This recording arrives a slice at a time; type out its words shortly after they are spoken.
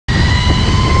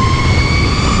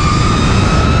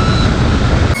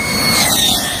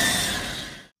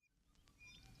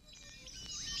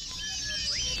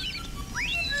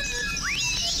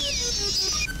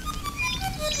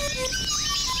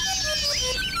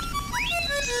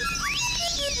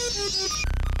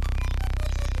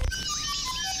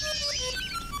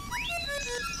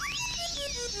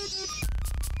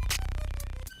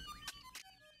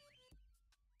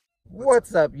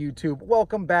What's up, YouTube?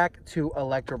 Welcome back to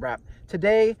ElectroBraap.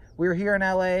 Today, we're here in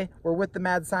LA. We're with the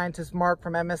mad scientist Mark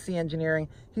from MSc Engineering.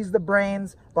 He's the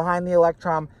brains behind the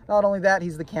Electrom. Not only that,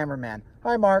 he's the cameraman.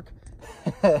 Hi, Mark.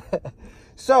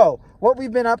 So, what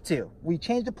we've been up to, we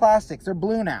changed the plastics. They're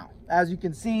blue now. As you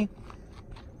can see,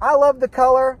 I love the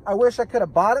color. I wish I could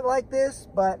have bought it like this,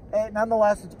 but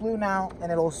nonetheless, it's blue now,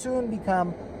 and it'll soon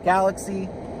become Galaxy,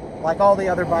 like all the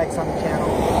other bikes on the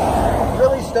channel.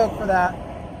 Really stoked for that.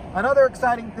 Another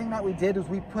exciting thing that we did is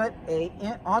we put a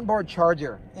onboard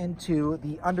charger into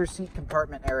the under seat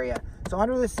compartment area. So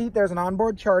under the seat, there's an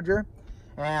onboard charger,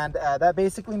 and that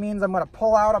basically means I'm going to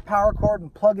pull out a power cord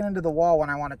and plug it into the wall when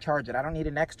I want to charge it. I don't need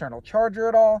an external charger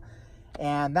at all,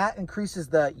 and that increases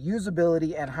the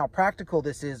usability and how practical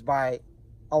this is by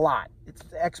a lot. It's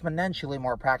exponentially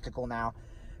more practical now.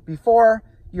 Before,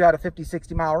 you had a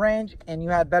 50-60 mile range, and you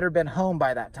had better been home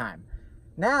by that time.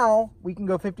 Now, we can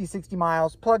go 50-60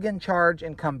 miles, plug in, charge,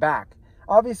 and come back.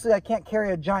 Obviously, I can't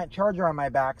carry a giant charger on my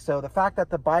back, so the fact that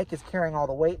the bike is carrying all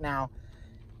the weight now,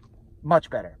 much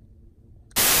better.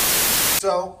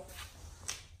 So,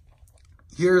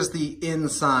 here's the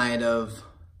inside of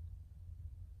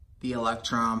the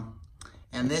Electrom,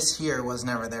 and this here was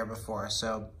never there before.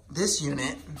 So, this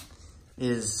unit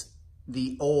is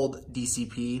the old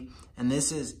DCP, and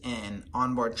this is an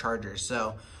onboard charger.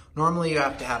 So, normally you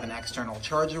have to have an external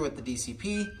charger with the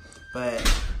DCP,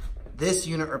 but this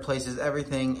unit replaces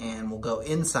everything and will go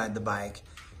inside the bike.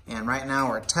 And right now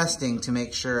we're testing to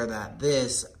make sure that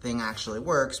this thing actually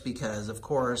works because, of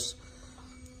course,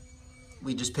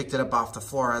 we just picked it up off the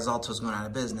floor as Alto's going out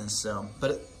of business. So,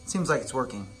 but it seems like it's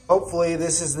working. Hopefully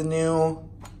this is the new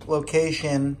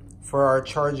location for our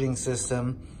charging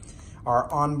system, our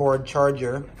onboard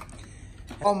charger.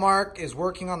 While Mark is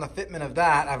working on the fitment of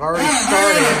that, I've already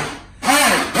started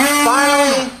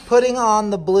finally putting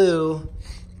on the blue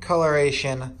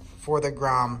coloration for the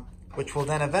Grom, which will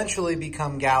then eventually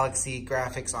become Galaxy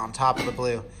graphics on top of the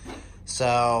blue.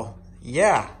 So,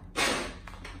 yeah.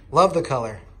 Love the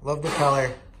color. Love the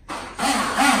color.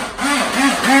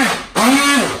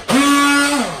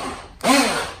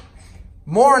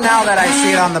 More now that I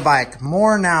see it on the bike.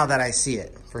 More now that I see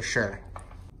it, for sure.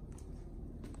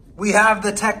 We have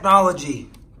the technology.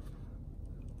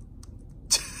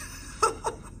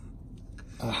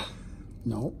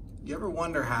 No. You ever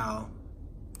wonder how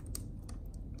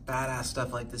badass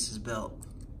stuff like this is built?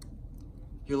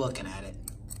 You're looking at it.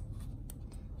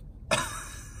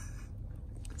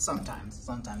 Sometimes.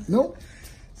 Nope.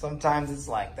 Sometimes it's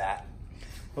like that.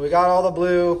 But we got all the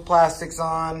blue plastics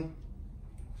on.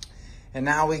 And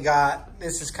now we got,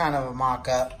 this is kind of a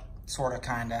mock-up. Sort of,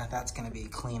 kind of. That's going to be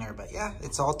cleaner. But yeah,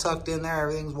 it's all tucked in there.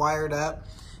 Everything's wired up.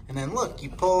 And then look, you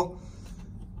pull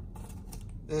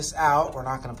this out. We're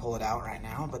not going to pull it out right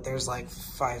now, but there's like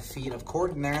 5 feet of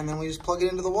cord in there, and then we just plug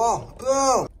it into the wall.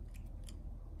 Boom!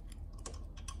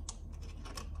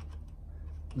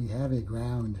 We have a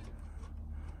ground.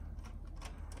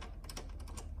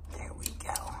 There we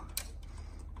go.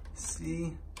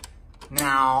 See?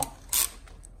 Now,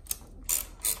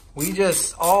 we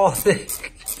just all think...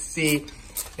 See,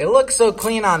 it looks so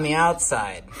clean on the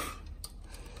outside.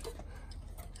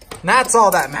 And that's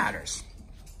all that matters.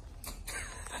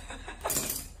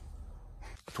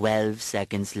 12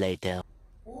 seconds later.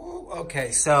 Ooh,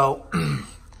 okay, so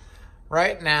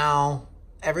right now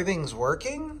everything's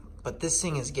working, but this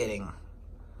thing is getting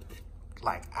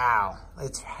like, ow,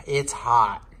 it's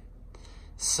hot.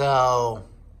 So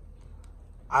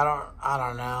I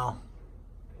don't know.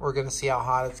 We're gonna see how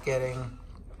hot it's getting.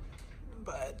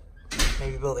 But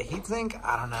maybe build a heat sink?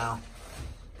 I don't know.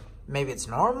 Maybe it's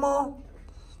normal?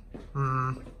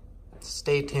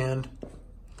 Stay tuned.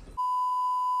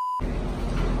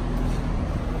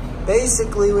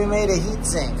 Basically, we made a heat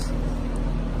sink.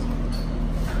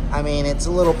 I mean, it's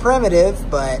a little primitive,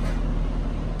 but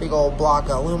big old block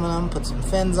of aluminum, put some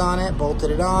fins on it,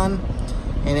 bolted it on,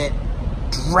 and it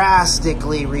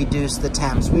drastically reduced the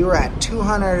temps. We were at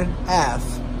 200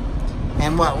 F.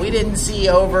 And what, we didn't see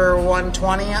over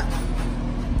 120 yet?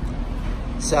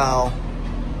 So,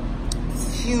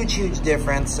 huge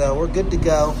difference. So we're good to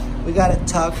go. We got it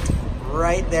tucked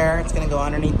right there. It's gonna go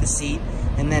underneath the seat.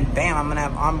 And then bam, I'm gonna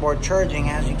have onboard charging,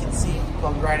 as you can see,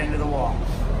 plugged right into the wall.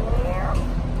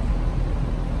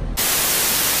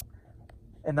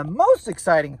 And the most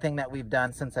exciting thing that we've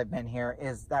done since I've been here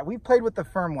is that we've played with the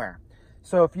firmware.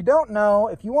 So if you don't know,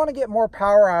 if you want to get more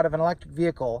power out of an electric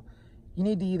vehicle, you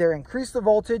need to either increase the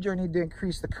voltage or you need to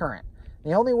increase the current.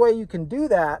 The only way you can do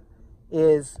that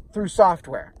is through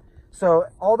software. So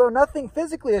although nothing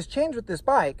physically has changed with this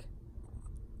bike,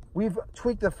 we've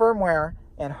tweaked the firmware,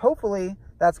 and hopefully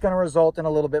that's going to result in a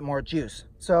little bit more juice.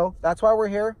 So that's why we're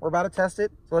here. We are about to test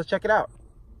it. So let's check it out.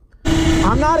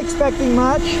 I'm not expecting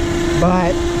much,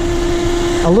 but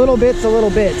a little bit's a little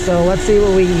bit. So let's see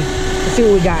what we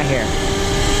got here.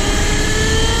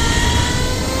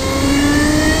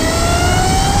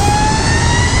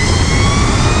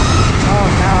 Oh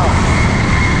no.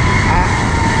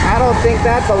 I don't think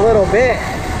that's a little bit.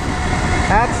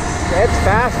 It's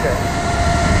faster.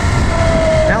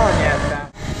 I'm telling you it's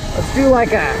faster. Let's do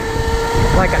like a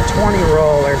 20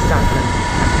 roll or something.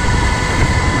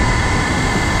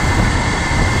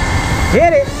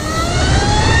 Hit it.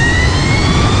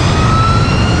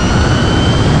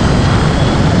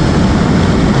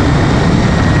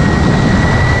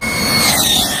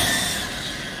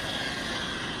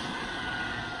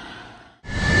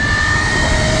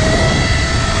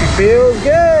 She feels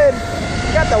good.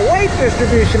 Got the weight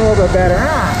distribution a little bit better,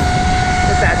 huh?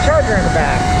 With that charger in the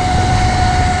back.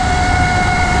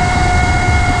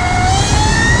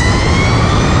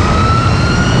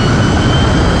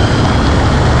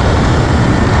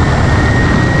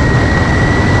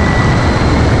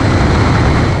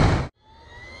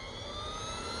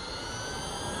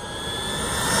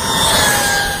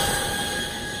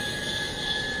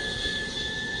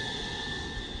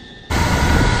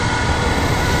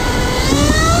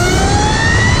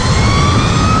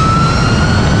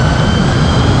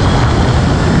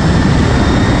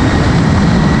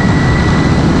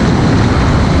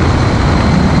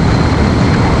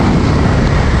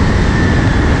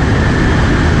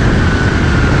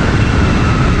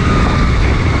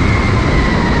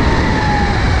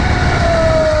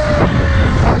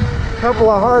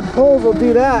 Couple of hard pulls will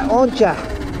do that, won't ya?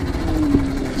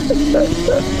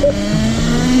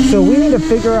 So we need to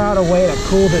figure out a way to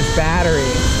cool this battery.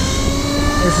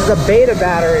 This is a beta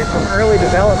battery from early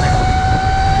development.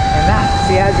 And that,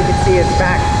 see, as you can see, it's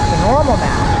back to normal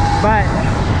now. But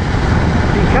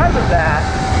because of that,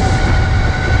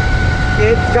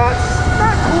 it's got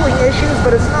not cooling issues,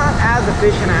 but it's not as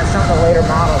efficient as some of the later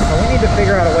models. So we need to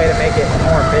figure out a way to make it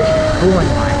more efficient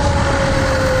cooling-wise.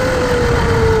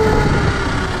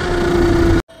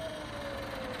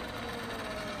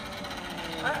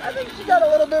 I think she got a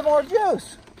little bit more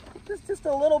juice, just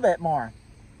a little bit more.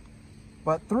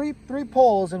 But three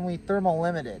pulls and we thermal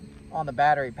limited on the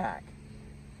battery pack.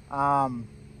 Like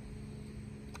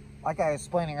I was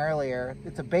explaining earlier,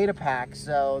 it's a beta pack,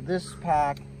 so this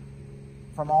pack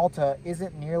from Alta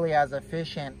isn't nearly as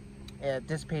efficient at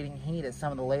dissipating heat as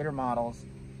some of the later models.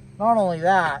 Not only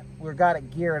that, we've got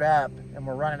it geared up and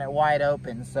we're running it wide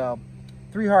open, so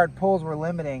 3 hard pulls we're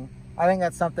limiting. I think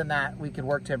that's something that we could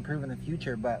work to improve in the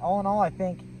future, but all in all, I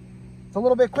think it's a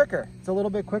little bit quicker. It's a little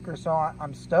bit quicker, so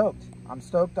I'm stoked. I'm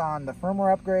stoked on the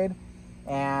firmware upgrade,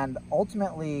 and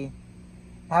ultimately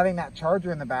having that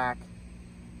charger in the back.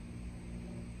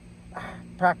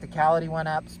 Practicality went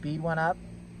up, speed went up.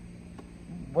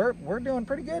 We're doing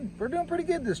pretty good. We're doing pretty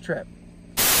good this trip.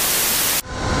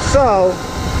 So,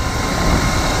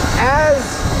 as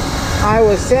I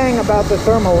was saying about the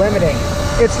thermal limiting,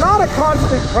 it's not a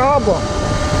constant problem.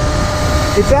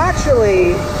 It's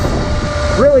actually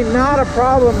really not a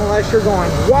problem unless you're going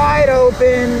wide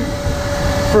open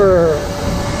for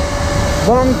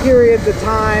long periods of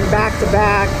time, back to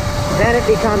back. Then it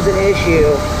becomes an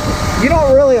issue. You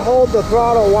don't really hold the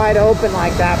throttle wide open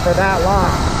like that for that long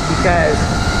because,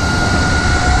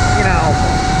 you know,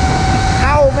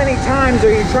 how many times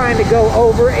are you trying to go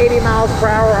over 80 miles per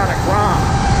hour on a Grom?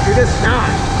 You're just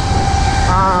not.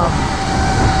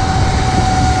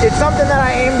 It's something that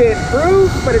I aim to improve,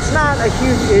 but it's not a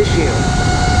huge issue.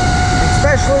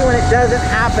 Especially when it doesn't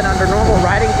happen under normal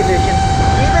riding conditions.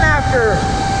 Even after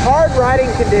hard riding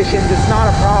conditions, it's not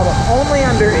a problem. Only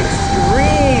under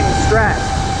extreme stress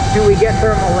do we get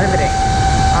thermal limiting.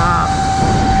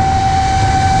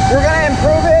 We're gonna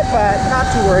improve it, but not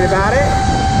too worried about it.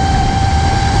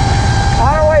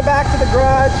 On our way back to the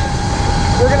garage,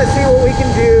 we're gonna see what we can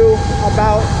do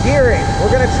about gearing.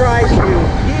 We're gonna try to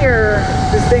gear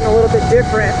this thing a little bit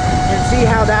different and see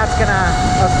how that's gonna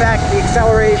affect the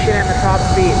acceleration and the top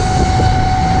speed.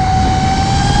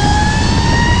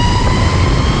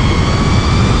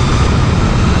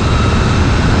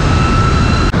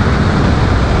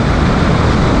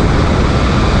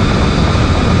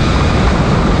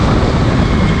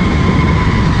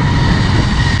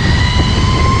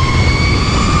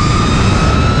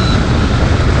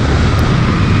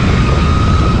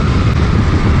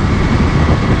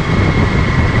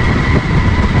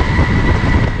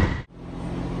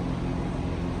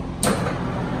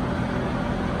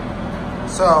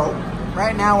 So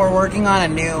right now we're working on a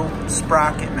new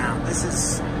sprocket mount. This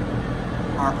is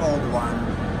our old one.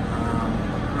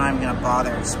 I'm not even gonna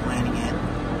bother explaining it.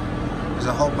 There's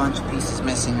a whole bunch of pieces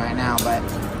missing right now, but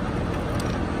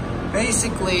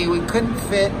basically we couldn't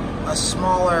fit a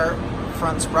smaller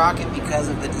front sprocket because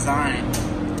of the design.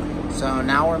 So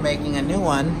now we're making a new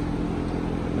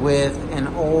one with an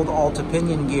old Alta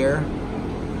pinion gear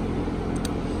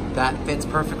that fits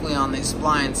perfectly on these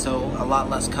splines, so a lot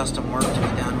less custom work to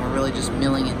be done. We're really just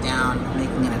milling it down,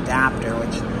 making an adapter,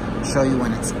 which I'll show you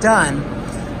when it's done.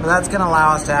 But that's gonna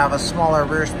allow us to have a smaller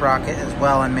rear sprocket as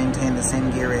well and maintain the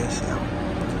same gear ratio.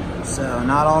 So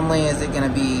not only is it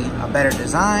gonna be a better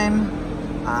design,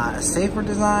 a safer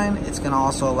design, it's gonna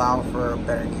also allow for a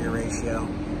better gear ratio.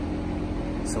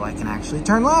 So I can actually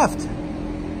turn left.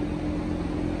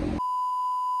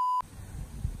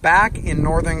 Back in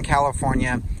Northern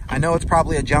California, I know it's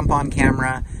probably a jump on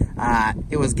camera.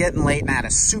 It was getting late and I had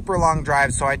a super long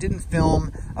drive, so I didn't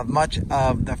film of much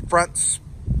of the front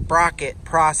sprocket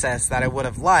process that I would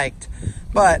have liked,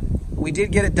 but we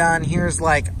did get it done. Here's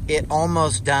like it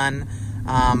almost done,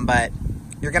 but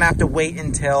you're gonna have to wait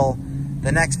until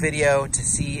the next video to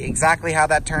see exactly how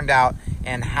that turned out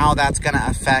and how that's gonna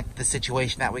affect the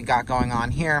situation that we got going on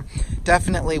here.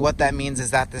 Definitely what that means is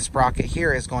that this sprocket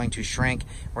here is going to shrink.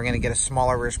 We're gonna get a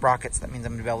smaller rear sprocket, so that means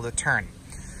I'm gonna be able to turn.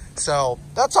 So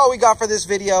that's all we got for this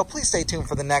video. Please stay tuned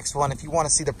for the next one if you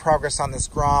wanna see the progress on this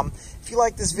Grom. If you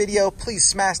like this video, please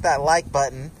smash that like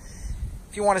button.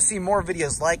 If you wanna see more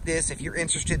videos like this, if you're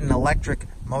interested in electric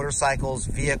motorcycles,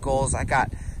 vehicles, I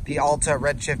got the Alta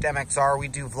Redshift MXR, we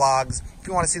do vlogs. If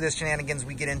you wanna see those shenanigans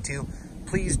we get into,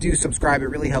 please do subscribe, it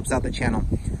really helps out the channel.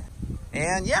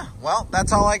 And yeah, well,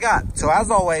 that's all I got. So as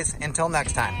always, until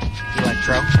next time,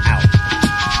 Electro out.